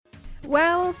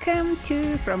Welcome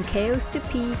to From Chaos to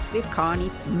Peace with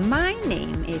Connie. My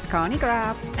name is Connie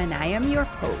Graf and I am your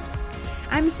host.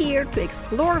 I'm here to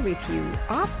explore with you,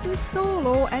 often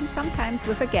solo and sometimes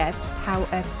with a guest, how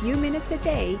a few minutes a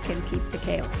day can keep the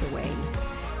chaos away.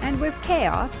 And with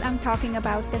chaos, I'm talking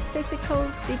about the physical,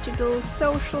 digital,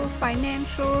 social,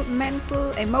 financial,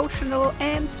 mental, emotional,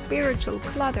 and spiritual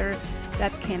clutter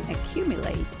that can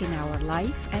accumulate in our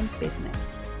life and business.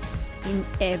 In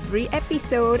every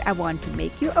episode, I want to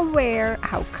make you aware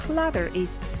how clutter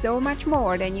is so much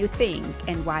more than you think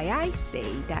and why I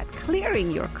say that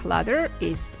clearing your clutter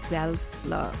is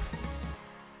self-love.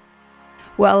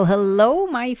 Well, hello,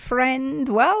 my friend.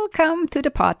 Welcome to the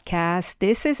podcast.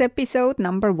 This is episode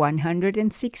number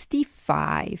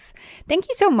 165. Thank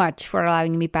you so much for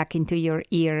allowing me back into your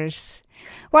ears.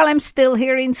 While I'm still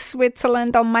here in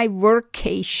Switzerland on my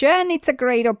workcation, it's a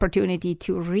great opportunity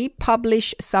to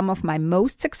republish some of my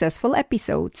most successful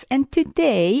episodes. And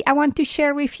today I want to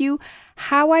share with you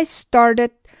how I started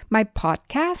my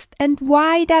podcast and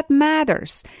why that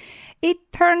matters.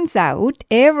 It turns out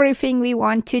everything we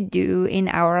want to do in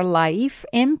our life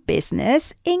and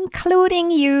business, including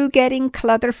you getting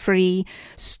clutter-free,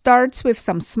 starts with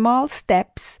some small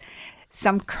steps,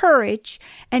 some courage,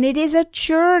 and it is a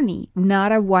journey,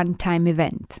 not a one-time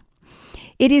event.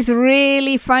 It is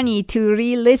really funny to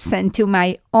re-listen to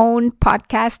my own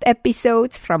podcast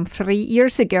episodes from 3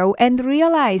 years ago and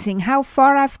realizing how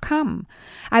far I've come.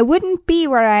 I wouldn't be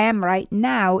where I am right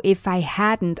now if I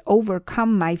hadn't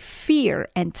overcome my fear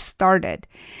and started.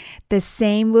 The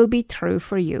same will be true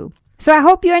for you. So I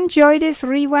hope you enjoy this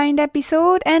rewind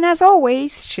episode, and as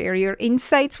always, share your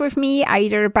insights with me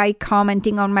either by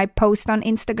commenting on my post on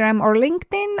Instagram or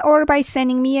LinkedIn or by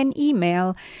sending me an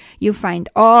email. You find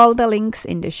all the links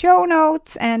in the show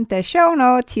notes, and the show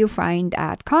notes you find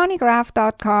at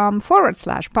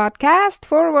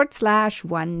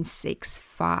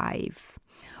conniegraf.com/podcast/165.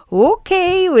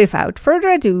 Okay, without further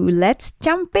ado, let's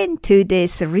jump into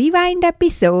this rewind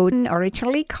episode,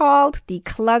 originally called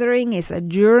Decluttering is a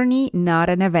Journey, Not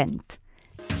an Event.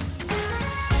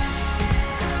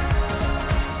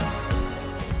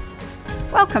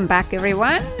 Welcome back,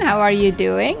 everyone. How are you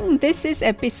doing? This is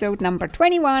episode number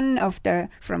 21 of the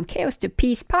From Chaos to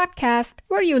Peace podcast,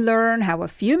 where you learn how a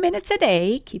few minutes a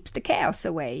day keeps the chaos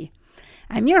away.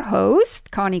 I'm your host,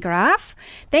 Connie Graf.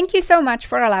 Thank you so much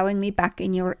for allowing me back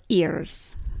in your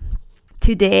ears.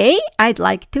 Today, I'd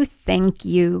like to thank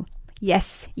you,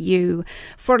 yes, you,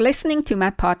 for listening to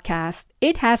my podcast.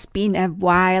 It has been a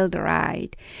wild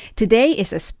ride. Today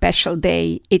is a special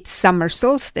day. It's summer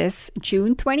solstice,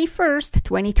 June 21st,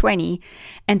 2020,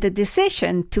 and the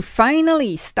decision to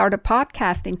finally start a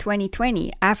podcast in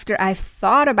 2020 after I've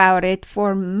thought about it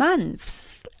for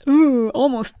months.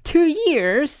 Almost 2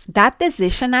 years. That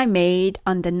decision I made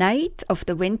on the night of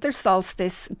the winter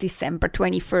solstice, December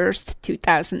 21st,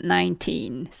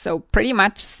 2019. So pretty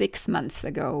much 6 months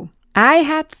ago. I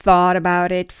had thought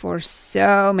about it for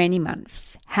so many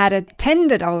months. Had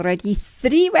attended already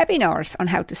 3 webinars on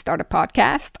how to start a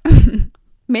podcast.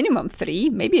 Minimum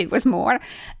 3, maybe it was more.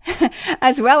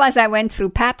 As well as I went through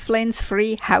Pat Flynn's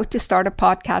free How to Start a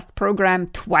Podcast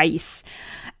program twice.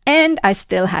 And I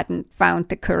still hadn't found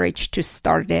the courage to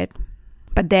start it.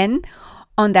 But then,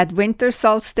 on that winter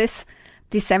solstice,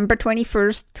 December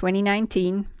 21st,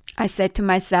 2019, I said to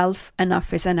myself,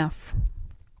 enough is enough.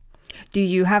 Do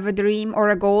you have a dream or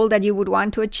a goal that you would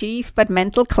want to achieve, but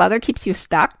mental clutter keeps you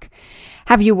stuck?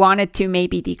 Have you wanted to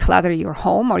maybe declutter your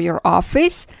home or your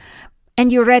office? And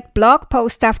you read blog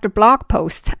post after blog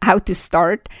post, how to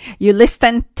start. You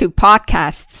listened to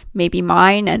podcasts, maybe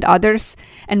mine and others,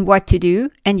 and what to do,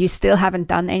 and you still haven't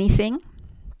done anything?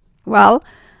 Well,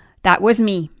 that was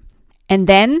me. And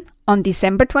then, on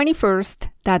December 21st,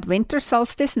 that winter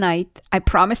solstice night, I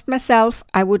promised myself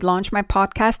I would launch my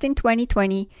podcast in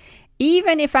 2020,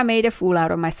 even if I made a fool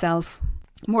out of myself.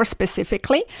 More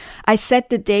specifically, I set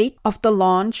the date of the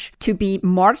launch to be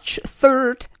March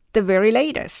 3rd, the very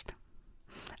latest.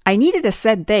 I needed a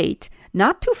set date,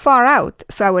 not too far out,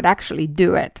 so I would actually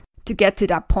do it. To get to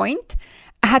that point,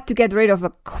 I had to get rid of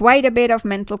quite a bit of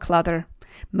mental clutter,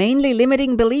 mainly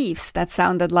limiting beliefs that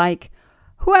sounded like,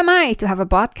 who am I to have a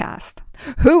podcast?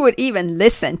 Who would even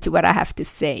listen to what I have to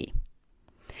say?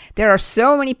 There are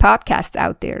so many podcasts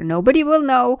out there, nobody will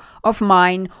know of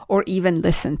mine or even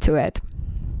listen to it.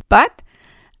 But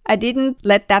I didn't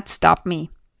let that stop me.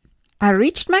 I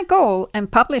reached my goal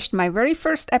and published my very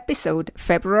first episode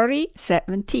February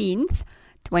 17th,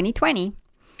 2020.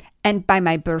 And by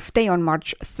my birthday on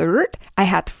March 3rd, I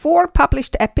had 4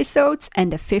 published episodes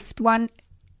and a 5th one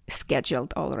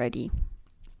scheduled already.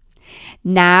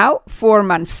 Now, 4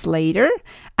 months later,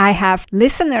 I have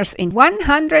listeners in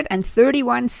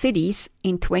 131 cities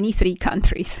in 23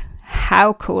 countries.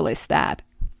 How cool is that?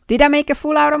 Did I make a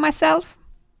fool out of myself?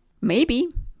 Maybe,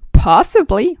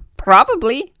 possibly,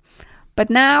 probably. But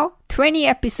now, 20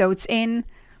 episodes in,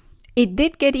 it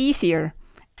did get easier.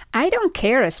 I don't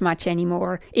care as much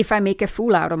anymore if I make a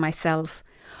fool out of myself.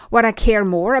 What I care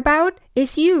more about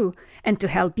is you, and to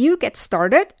help you get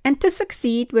started and to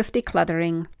succeed with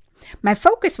decluttering. My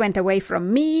focus went away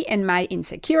from me and my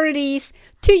insecurities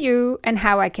to you and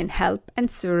how I can help and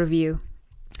serve you.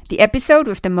 The episode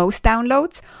with the most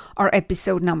downloads are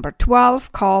episode number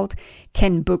 12 called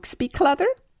Can Books Be Clutter?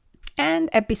 And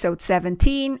episode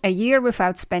 17, A Year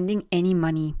Without Spending Any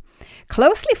Money.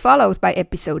 Closely followed by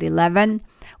episode 11,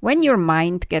 When Your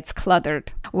Mind Gets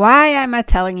Cluttered. Why am I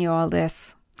telling you all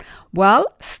this?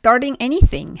 Well, starting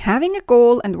anything, having a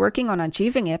goal and working on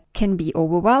achieving it can be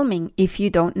overwhelming if you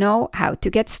don't know how to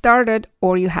get started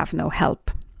or you have no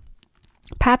help.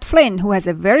 Pat Flynn, who has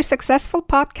a very successful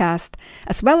podcast,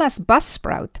 as well as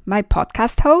Buzzsprout, my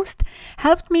podcast host,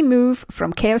 helped me move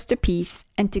from chaos to peace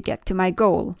and to get to my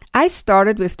goal. I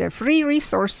started with their free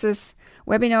resources,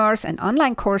 webinars, and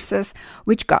online courses,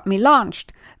 which got me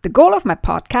launched. The goal of my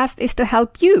podcast is to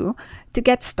help you to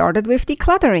get started with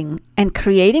decluttering and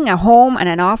creating a home and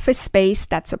an office space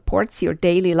that supports your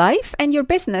daily life and your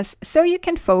business so you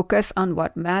can focus on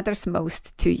what matters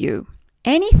most to you.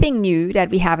 Anything new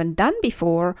that we haven't done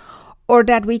before or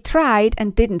that we tried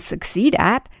and didn't succeed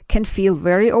at can feel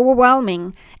very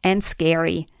overwhelming and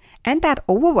scary, and that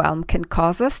overwhelm can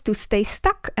cause us to stay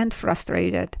stuck and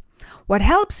frustrated. What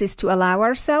helps is to allow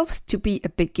ourselves to be a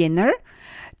beginner,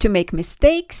 to make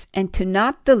mistakes, and to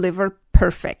not deliver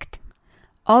perfect.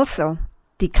 Also,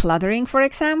 decluttering, for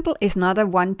example, is not a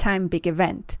one-time big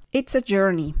event. It's a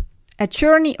journey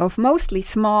of mostly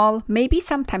small, maybe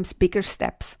sometimes bigger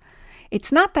steps.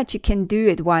 It's not that you can do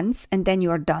it once and then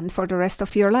you are done for the rest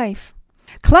of your life.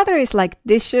 Clutter is like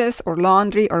dishes or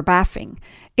laundry or bathing.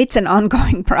 It's an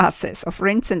ongoing process of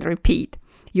rinse and repeat.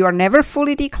 You are never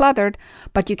fully decluttered,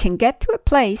 but you can get to a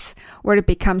place where it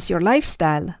becomes your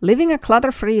lifestyle. Living a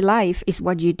clutter-free life is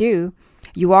what you do.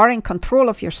 You are in control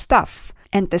of your stuff,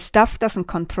 and the stuff doesn't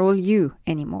control you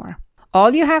anymore.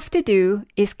 All you have to do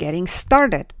is getting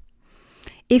started.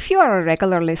 If you are a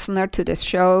regular listener to this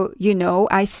show, you know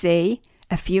I say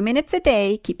a few minutes a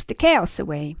day keeps the chaos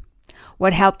away.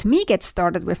 What helped me get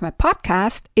started with my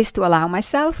podcast is to allow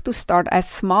myself to start as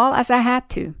small as I had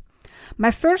to.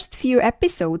 My first few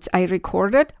episodes I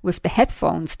recorded with the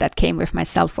headphones that came with my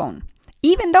cell phone,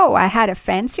 even though I had a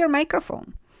fancier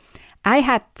microphone. I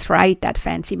had tried that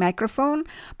fancy microphone,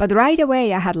 but right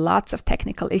away I had lots of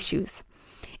technical issues.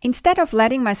 Instead of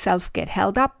letting myself get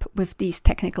held up with these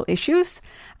technical issues,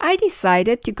 I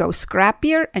decided to go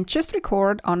scrappier and just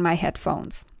record on my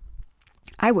headphones.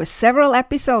 I was several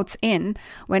episodes in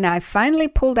when I finally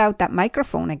pulled out that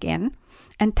microphone again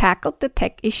and tackled the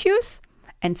tech issues,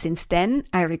 and since then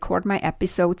I record my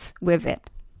episodes with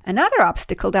it. Another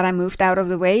obstacle that I moved out of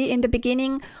the way in the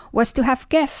beginning was to have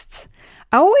guests.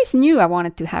 I always knew I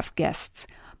wanted to have guests,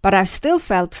 but I still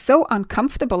felt so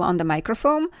uncomfortable on the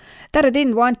microphone that I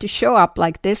didn't want to show up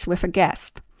like this with a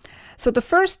guest. So the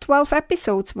first 12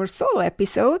 episodes were solo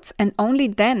episodes, and only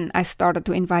then I started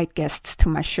to invite guests to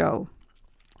my show.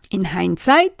 In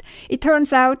hindsight, it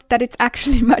turns out that it's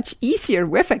actually much easier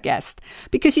with a guest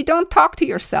because you don't talk to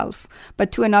yourself,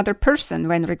 but to another person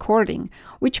when recording,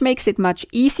 which makes it much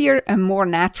easier and more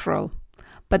natural.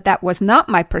 But that was not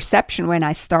my perception when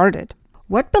I started.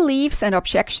 What beliefs and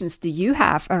objections do you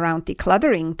have around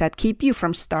decluttering that keep you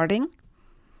from starting?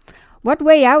 What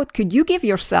way out could you give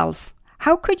yourself?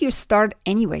 How could you start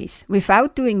anyways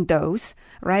without doing those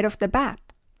right off the bat?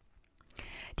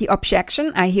 The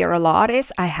objection I hear a lot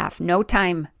is, I have no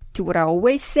time. To what I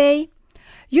always say,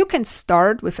 you can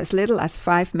start with as little as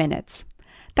 5 minutes.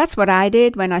 That's what I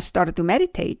did when I started to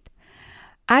meditate.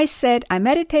 I said I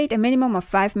meditate a minimum of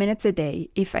 5 minutes a day.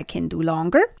 If I can do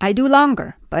longer, I do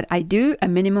longer, but I do a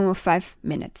minimum of 5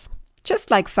 minutes.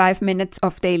 Just like 5 minutes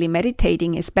of daily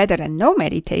meditating is better than no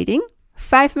meditating,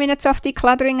 5 minutes of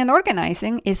decluttering and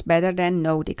organizing is better than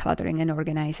no decluttering and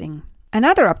organizing.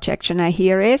 Another objection I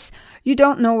hear is, you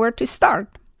don't know where to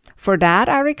start. For that,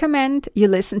 I recommend you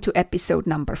listen to episode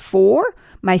number 4,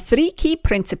 my 3 key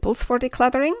principles for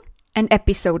decluttering, and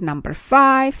episode number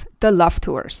 5, the love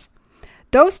tours.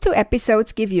 Those 2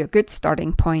 episodes give you a good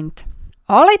starting point.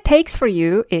 All it takes for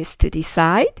you is to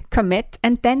decide, commit,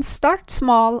 and then start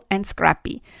small and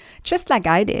scrappy, just like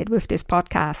I did with this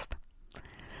podcast.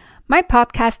 My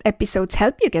podcast episodes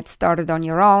help you get started on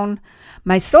your own.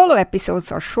 My solo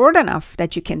episodes are short enough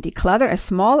that you can declutter a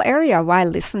small area while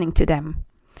listening to them.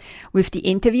 With the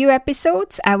interview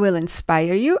episodes, I will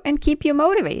inspire you and keep you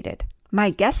motivated.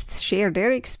 My guests share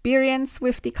their experience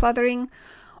with decluttering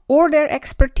or their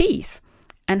expertise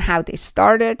and how they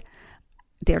started,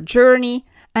 their journey,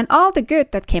 and all the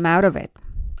good that came out of it.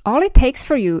 All it takes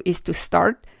for you is to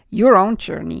start your own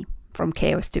journey from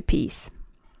chaos to peace.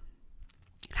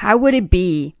 How would it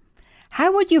be?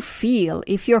 How would you feel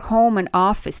if your home and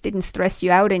office didn't stress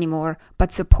you out anymore,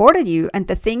 but supported you and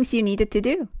the things you needed to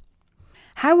do?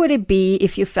 How would it be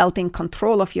if you felt in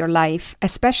control of your life,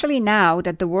 especially now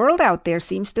that the world out there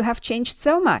seems to have changed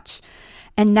so much?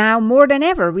 And now more than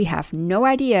ever, we have no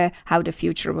idea how the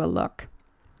future will look.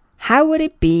 How would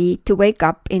it be to wake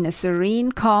up in a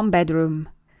serene, calm bedroom,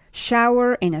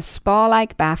 shower in a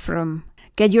spa-like bathroom,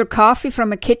 get your coffee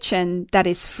from a kitchen that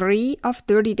is free of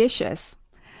dirty dishes,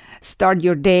 start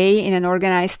your day in an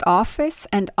organized office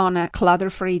and on a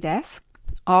clutter-free desk?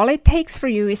 All it takes for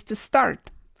you is to start.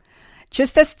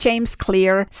 Just as James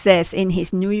Clear says in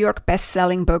his New York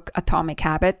best-selling book, Atomic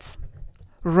Habits,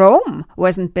 Rome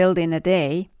wasn't built in a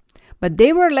day, but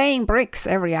they were laying bricks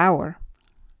every hour.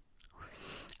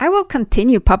 I will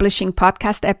continue publishing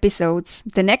podcast episodes.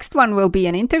 The next one will be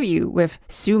an interview with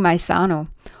Sue Maisano.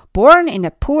 Born in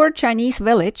a poor Chinese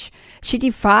village, she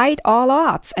defied all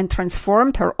odds and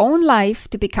transformed her own life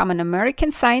to become an American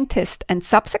scientist and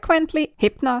subsequently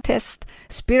hypnotist,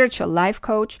 spiritual life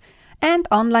coach, and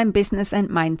online business and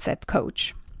mindset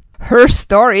coach. Her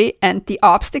story and the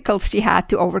obstacles she had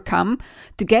to overcome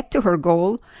to get to her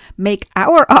goal make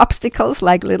our obstacles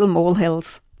like little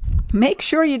molehills. Make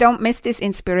sure you don't miss this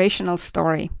inspirational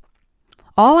story.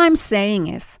 All I'm saying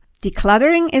is,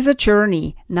 decluttering is a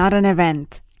journey, not an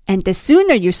event. And the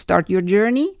sooner you start your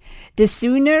journey, the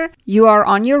sooner you are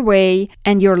on your way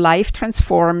and your life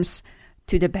transforms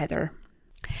to the better.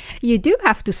 You do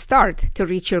have to start to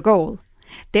reach your goal.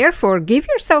 Therefore, give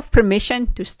yourself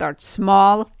permission to start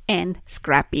small and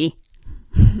scrappy.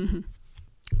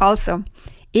 Also,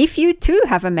 if you too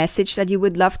have a message that you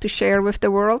would love to share with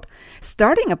the world,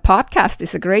 starting a podcast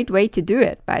is a great way to do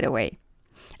it, by the way.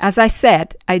 As I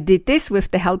said, I did this with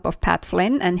the help of Pat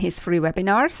Flynn and his free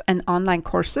webinars and online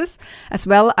courses, as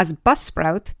well as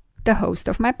Buzzsprout, the host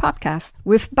of my podcast.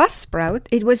 With Buzzsprout,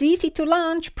 it was easy to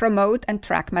launch, promote, and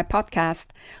track my podcast.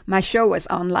 My show was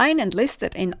online and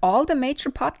listed in all the major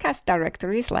podcast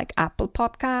directories like Apple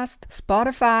Podcast,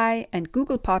 Spotify, and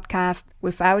Google Podcast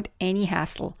without any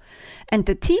hassle. And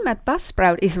the team at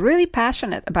Buzzsprout is really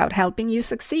passionate about helping you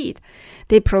succeed.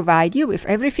 They provide you with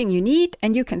everything you need,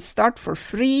 and you can start for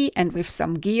free and with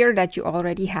some gear that you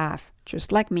already have,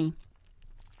 just like me.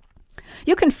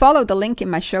 You can follow the link in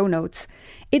my show notes.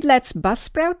 It lets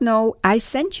Buzzsprout know I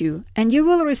sent you, and you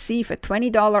will receive a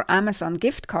 $20 Amazon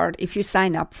gift card if you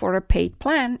sign up for a paid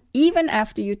plan, even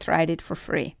after you tried it for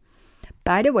free.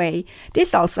 By the way,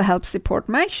 this also helps support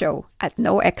my show at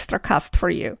no extra cost for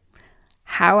you.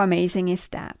 How amazing is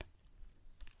that?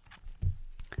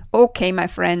 Okay, my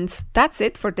friends, that's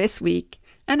it for this week.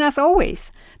 And as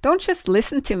always, don't just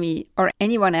listen to me or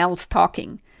anyone else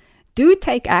talking. Do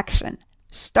take action.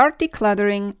 Start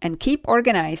decluttering and keep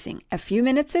organizing. A few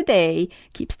minutes a day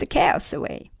keeps the chaos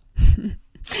away.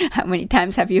 How many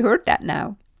times have you heard that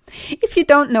now? If you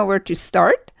don't know where to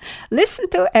start, listen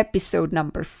to episode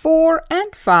number 4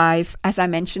 and 5, as I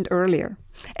mentioned earlier.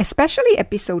 Especially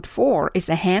episode 4 is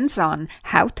a hands-on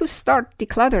how to start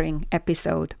decluttering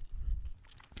episode.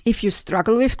 If you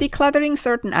struggle with decluttering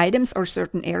certain items or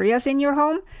certain areas in your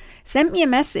home, send me a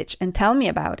message and tell me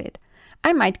about it.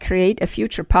 I might create a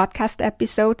future podcast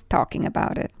episode talking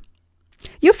about it.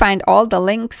 You find all the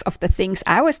links of the things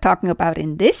I was talking about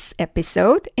in this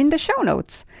episode in the show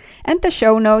notes. And the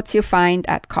show notes you find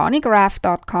at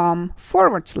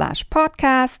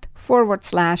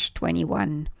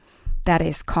connygraf.com/podcast/21. That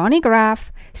is Conny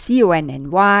Graf,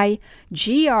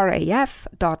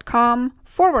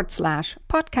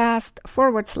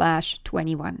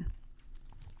 ConnyGraf.com/podcast/21.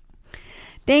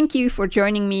 Thank you for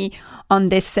joining me on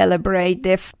this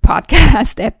celebrative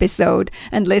podcast episode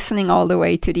and listening all the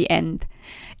way to the end.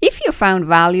 If you found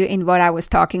value in what I was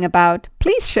talking about,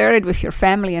 please share it with your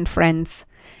family and friends.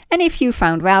 And if you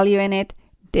found value in it,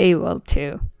 they will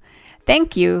too.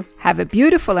 Thank you. Have a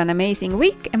beautiful and amazing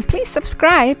week, and please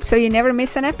subscribe so you never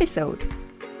miss an episode.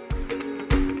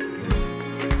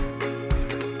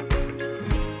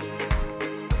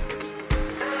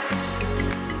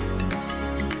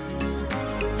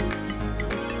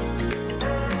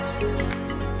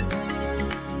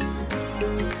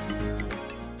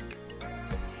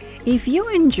 If you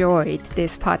enjoyed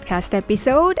this podcast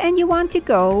episode and you want to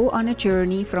go on a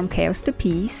journey from chaos to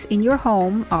peace in your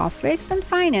home, office, and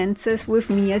finances with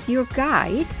me as your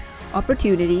guide,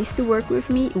 opportunities to work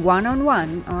with me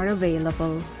one-on-one are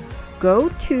available. Go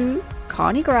to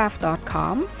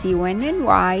ConnieGraf.com,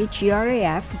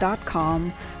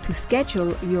 ConnyGraf.com to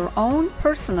schedule your own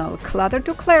personal Clutter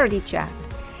to Clarity chat.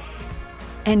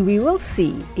 And we will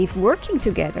see if working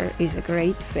together is a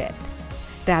great fit.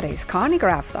 That is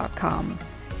ConnieGraf.com,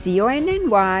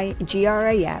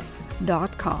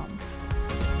 ConnyGraf.com.